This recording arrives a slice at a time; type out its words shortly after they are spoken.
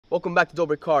Welcome back to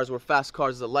Dobre Cars, where fast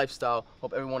cars is a lifestyle.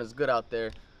 Hope everyone is good out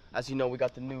there. As you know, we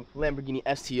got the new Lamborghini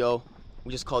STO.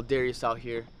 We just called Darius out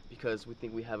here because we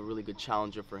think we have a really good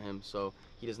challenger for him. So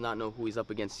he does not know who he's up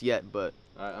against yet, but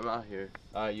I'm out here.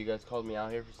 You guys called me out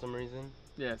here for some reason?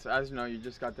 Yeah, so as you know, you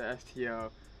just got the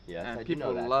STO. Yes, and I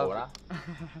people do know that, love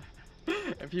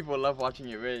and people love watching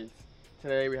you race.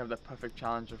 Today we have the perfect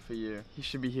challenger for you. He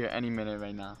should be here any minute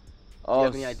right now. Do you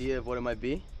have any idea of what it might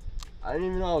be? I didn't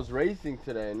even know I was racing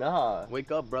today, nah.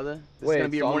 Wake up, brother. This is gonna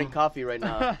be your morning coffee right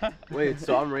now. Wait,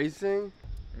 so I'm racing?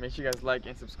 Make sure you guys like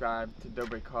and subscribe to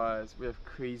Dobre Cars. We have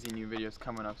crazy new videos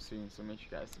coming up soon, so make sure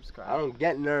you guys subscribe. I don't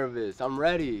get nervous. I'm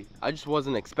ready. I just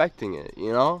wasn't expecting it,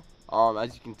 you know?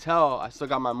 As you can tell, I still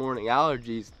got my morning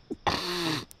allergies.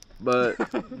 But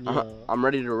yeah. I'm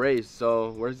ready to race,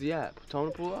 so where's he at? Tell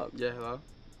him to pull up. Yeah, hello?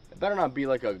 It better not be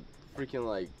like a freaking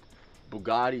like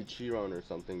Bugatti Chiron or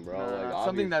something, bro. Like,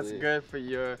 something that's good for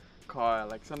your car,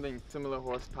 like something similar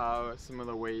horsepower,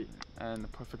 similar weight, and the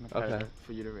perfect competitor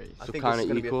for you to race. I think this is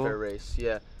gonna be a fair race.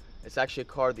 Yeah, it's actually a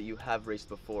car that you have raced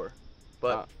before,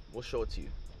 but we'll show it to you.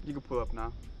 You can pull up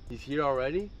now. He's here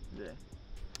already? Yeah.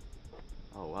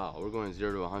 Oh wow, we're going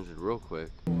 0 to 100 real quick.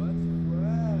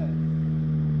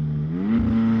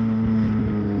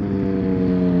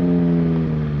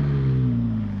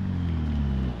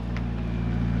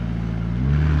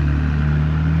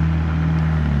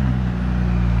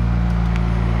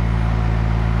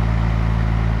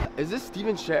 Is this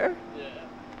Steven Cher? Yeah.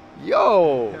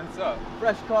 Yo! What's up?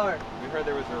 Fresh car. We heard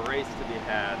there was a race to be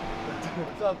had.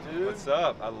 What's up, dude? What's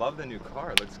up? I love the new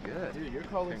car. It looks good. Dude, your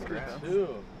car looks good Congrats.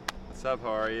 too. What's up? How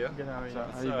are you? Good, how are you?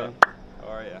 What's How you up? been? How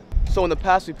are you? So in the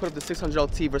past, we put up the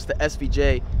 600LT versus the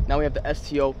SVJ. Now we have the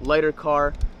STO, lighter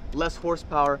car, less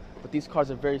horsepower, but these cars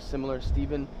are very similar.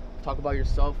 Steven, talk about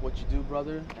yourself, what you do,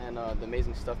 brother, and the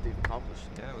amazing stuff that you've accomplished.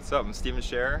 Yeah, what's up? I'm Steven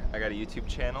Cher. I got a YouTube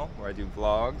channel where I do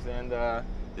vlogs, and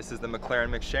this is the McLaren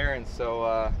McSharon.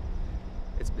 So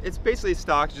it's basically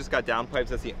stock, just got downpipes.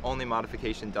 That's the only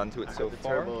modification done to it so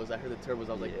far. I heard the turbos.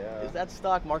 I was like, is that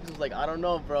stock? Marcus was like, I don't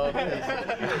know, bro.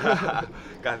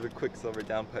 Got the Quicksilver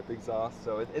downpipe exhaust,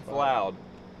 so it's loud,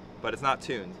 but it's not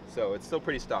tuned, so it's still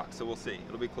pretty stock. So we'll see.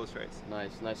 It'll be a close race.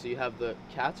 Nice, nice. So you have the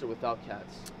cats or without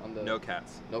cats on the? No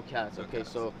cats. No cats. No okay,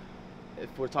 cats. So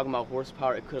if we're talking about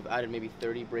horsepower, it could have added maybe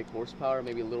 30 brake horsepower,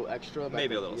 maybe a little extra.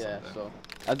 Maybe a little something. something. So.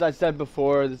 As I said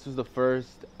before, this was the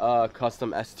first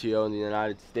custom STO in the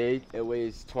United States. It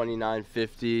weighs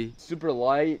 2950. Super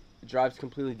light. Drives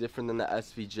completely different than the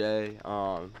SVJ.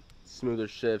 Smoother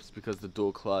shifts because the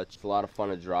dual clutch. It's a lot of fun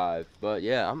to drive. But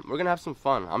yeah, we're gonna have some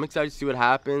fun. I'm excited to see what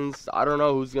happens. I don't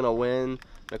know who's gonna win.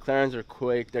 McLarens are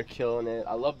quick. They're killing it.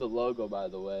 I love the logo, by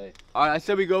the way. All right, I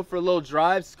said we go for a little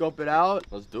drive, scope it out.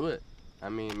 Let's do it. I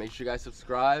mean, make sure you guys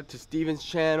subscribe to Steven's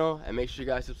channel and make sure you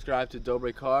guys subscribe to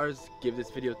Dobre Cars. Give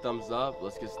this video a thumbs up.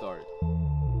 Let's get started.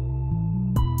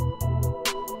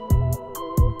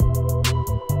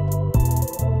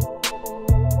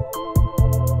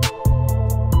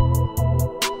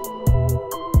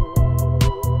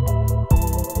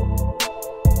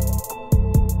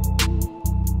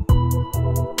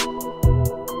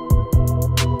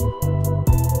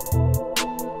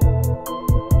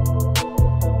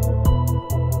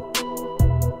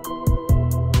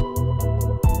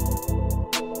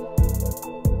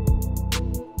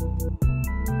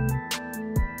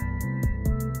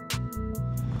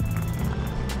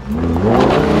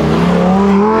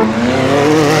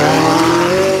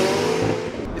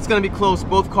 It's gonna be close.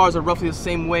 Both cars are roughly the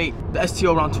same weight. The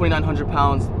STO around 2,900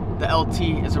 pounds. The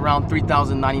LT is around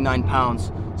 3,099 pounds.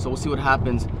 So we'll see what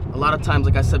happens. A lot of times,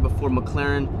 like I said before,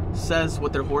 McLaren says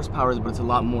what their horsepower is, but it's a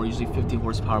lot more, usually 50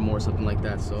 horsepower more or something like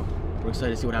that. So we're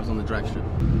excited to see what happens on the drag strip.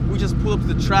 We just pulled up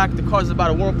to the track. The car's about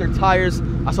to warm up their tires.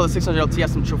 I saw the 600LT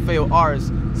has some Trofeo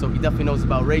R's, so he definitely knows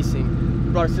about racing.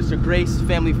 We brought our sister Grace,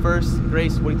 family first.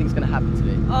 Grace, what do you think is gonna happen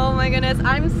today? Oh my goodness,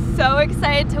 I'm so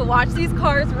excited to watch these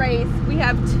cars race. We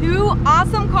have two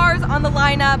awesome cars on the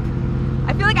lineup.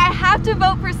 I feel like I have to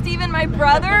vote for Steven, my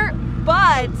brother,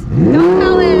 but don't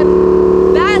tell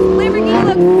him. That Lamborghini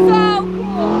looks so cool.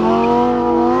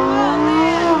 Oh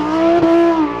man.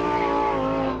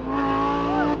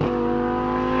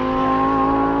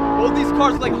 Both these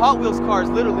cars are like Hot Wheels cars,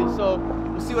 literally, so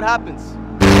we'll see what happens.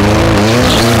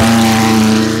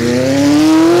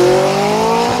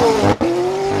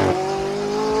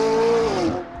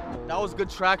 That was good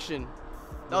traction.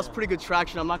 That was pretty good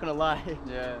traction, I'm not gonna lie.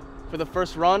 Yeah. For the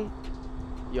first run,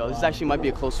 yo, this actually might be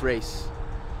a close race.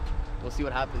 We'll see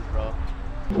what happens, bro.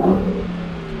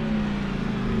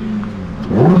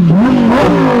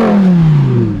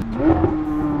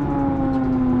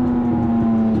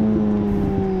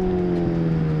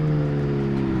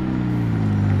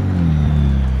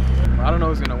 know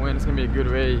who's gonna win. It's gonna be a good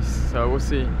race, so we'll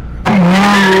see.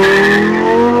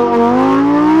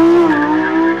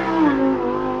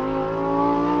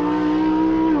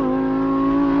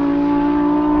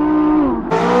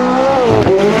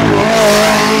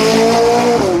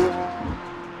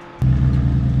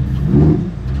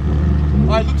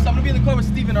 Alright, Lucas, I'm gonna be in the car with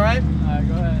Steven, alright? Alright,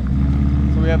 go ahead.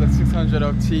 So we have the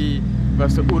 600LT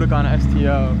versus the Huracan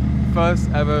STO. First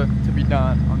ever to be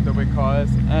done on Dobre cars,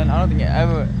 and I don't think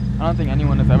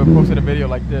anyone has ever posted a video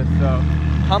like this. So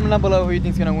comment down below who you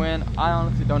think's gonna win. I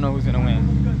honestly don't know who's gonna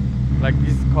win. Like,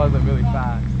 these cars are really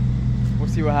fast. We'll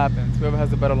see what happens. Whoever has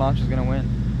the better launch is gonna win.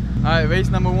 Alright, race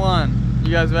number 1.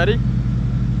 You guys ready?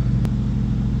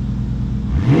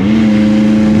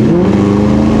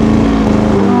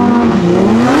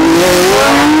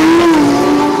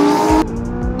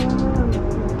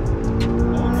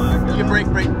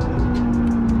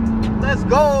 Let's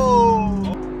go!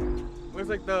 Looks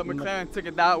like the McLaren took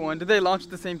it that one. Did they launch at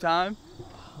the same time?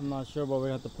 I'm not sure, but we're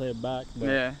gonna have to play it back. But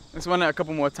Yeah, let's run it a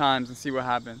couple more times and see what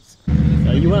happens.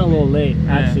 you went a little late,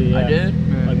 actually. Yeah. I did?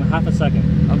 Like half a second.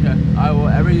 Okay. Alright, well,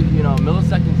 every,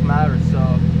 milliseconds matter, so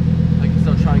I can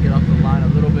still try and get off the line a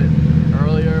little bit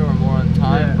earlier or more on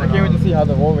time. Yeah, but, I can't wait to see how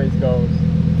the whole race goes.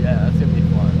 Yeah, that's gonna be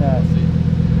fun. Yeah. We'll see.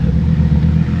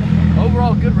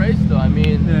 Overall, good race, though. I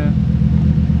mean, Yeah.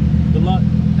 Good luck.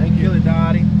 thank you.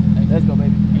 Let's go,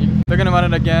 baby. They're gonna run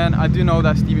it again. I do know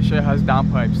that Steven Shea has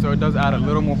downpipes, so it does add a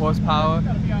little more horsepower.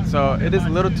 So it is a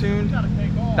little tuned.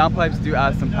 Downpipes do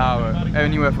add some power,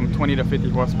 anywhere from 20 to 50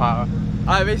 horsepower.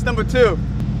 All right, race number 2.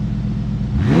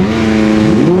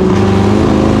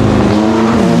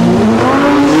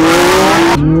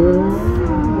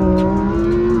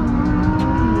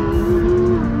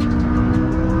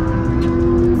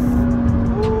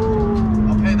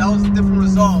 Okay, that was a different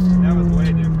result. That was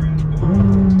way different.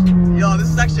 Yo, this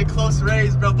is actually a close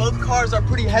race, bro. Both cars are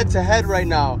pretty head to head right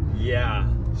now. Yeah.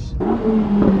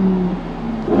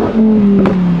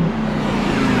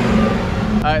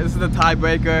 Alright, this is the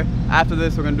tiebreaker. After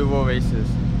this, we're gonna do roll races.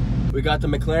 We got the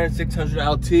McLaren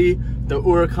 600LT, the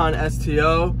Huracan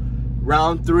STO,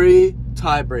 round 3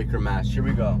 tiebreaker match. Here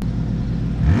we go.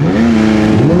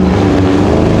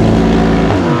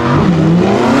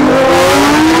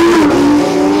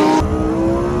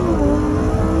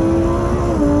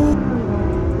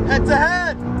 Head to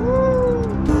head.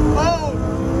 Oh.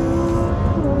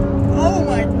 Oh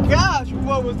my gosh.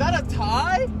 Whoa, was that a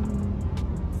tie?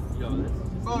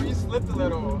 Bro, you slipped a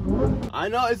little. I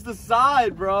know, it's the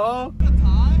side, bro.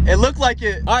 It looked like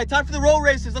it. All right, time for the roll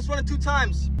races. Let's run it 2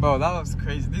 times. Bro, that was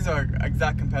crazy. These are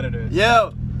exact competitors.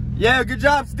 Yeah, good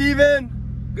job,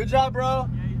 Steven. Good job, bro.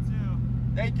 Yeah, you too.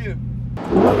 Thank you.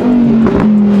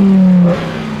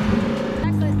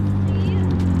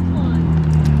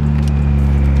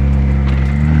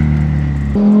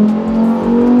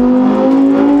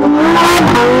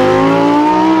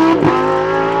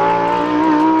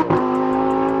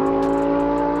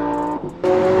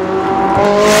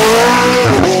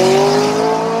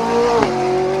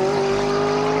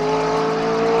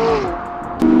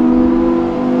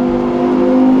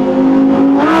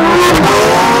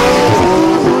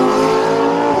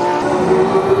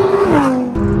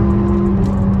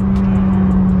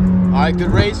 All right,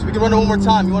 good race. We can run it one more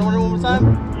time. You want to run it one more time?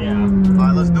 Yeah. All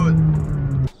right, let's do it.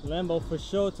 Lambo for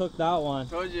sure took that one.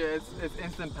 Told you, it's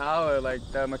instant power. Like,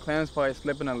 the McLaren's probably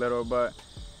slipping a little, but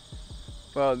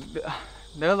well,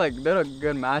 they're a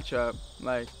good matchup.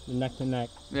 Like, Neck to neck.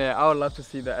 yeah, I would love to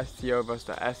see the STO versus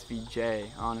the SVJ.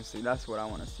 Honestly, that's what I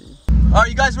want to see. All right,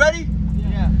 you guys ready?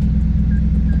 Yeah.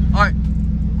 All right,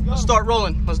 let's start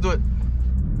rolling. Let's do it.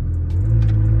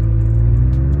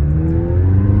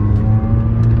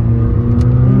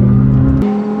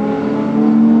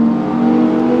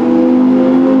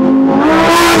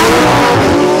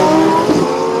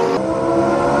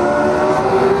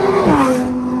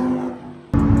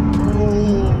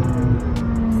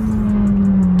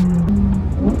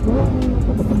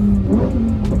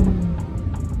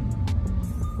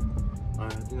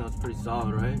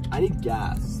 Solid, right? I need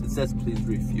gas. It says please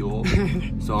refuel,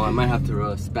 so I might have to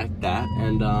respect that.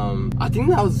 And I think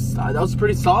that was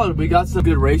pretty solid. We got some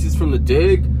good races from the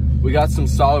dig. We got some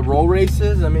solid roll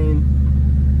races. I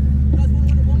mean, You guys want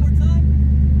to run it one more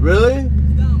time? really?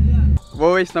 It's down, yeah.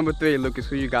 Roll race number 3, Lucas.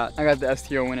 Who you got? I got the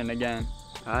STO winning again.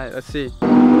 All right, let's see.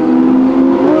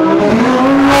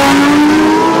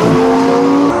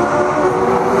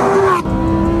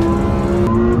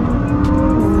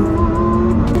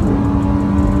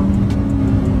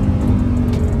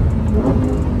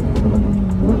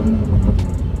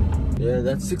 Yeah,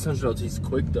 that 600LT is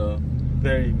quick though.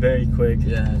 Very, very quick.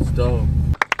 Yeah, it's dope.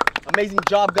 Amazing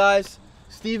job, guys.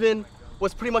 Steven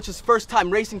was pretty much his first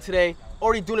time racing today,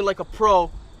 already doing it like a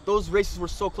pro. Those races were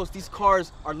so close. These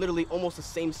cars are literally almost the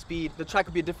same speed. The track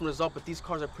could be a different result, but these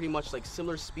cars are pretty much like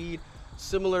similar speed,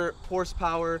 similar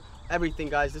horsepower, everything,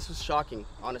 guys. This was shocking,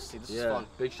 honestly. This was fun.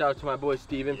 Big shout out to my boy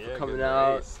Steven for coming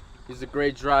out. He's a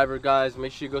great driver, guys.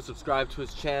 Make sure you go subscribe to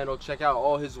his channel. Check out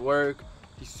all his work.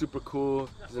 He's super cool.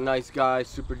 He's a nice guy,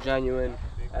 super genuine.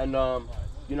 And,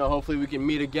 you know, hopefully we can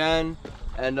meet again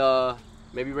and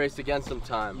maybe race again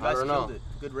sometime. You guys I don't know. killed it.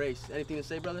 Good race. Anything to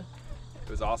say, brother? It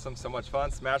was awesome, so much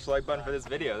fun. Smash the like button for this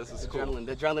video. This is cool.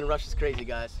 The adrenaline rush is crazy,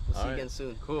 guys. We'll see you again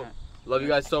soon. Cool. Love you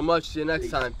guys so much. See you next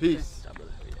time. Peace.